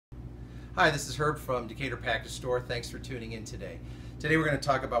Hi, this is Herb from Decatur Package Store. Thanks for tuning in today. Today we're going to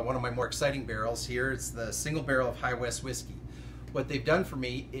talk about one of my more exciting barrels here. It's the single barrel of High West whiskey. What they've done for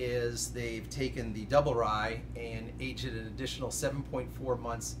me is they've taken the double rye and aged it an additional 7.4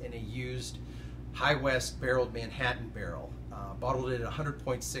 months in a used High West barreled Manhattan barrel. Bottled it at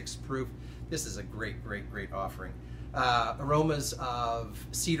 100.6 proof. This is a great offering. Aromas of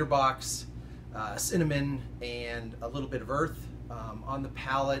cedar box, cinnamon, and a little bit of earth on the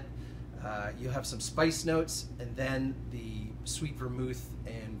palate. You'll have some spice notes, and then the sweet vermouth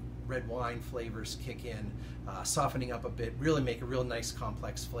and red wine flavors kick in, softening up a bit, really make a real nice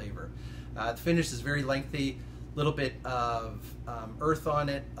complex flavor. The finish is very lengthy, a little bit of earth on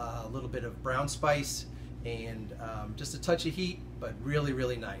it, a little bit of brown spice, and just a touch of heat, but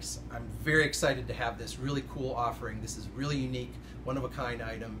really nice. I'm very excited to have this really cool offering. This is really unique, one-of-a-kind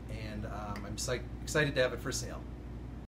item, and I'm excited to have it for sale.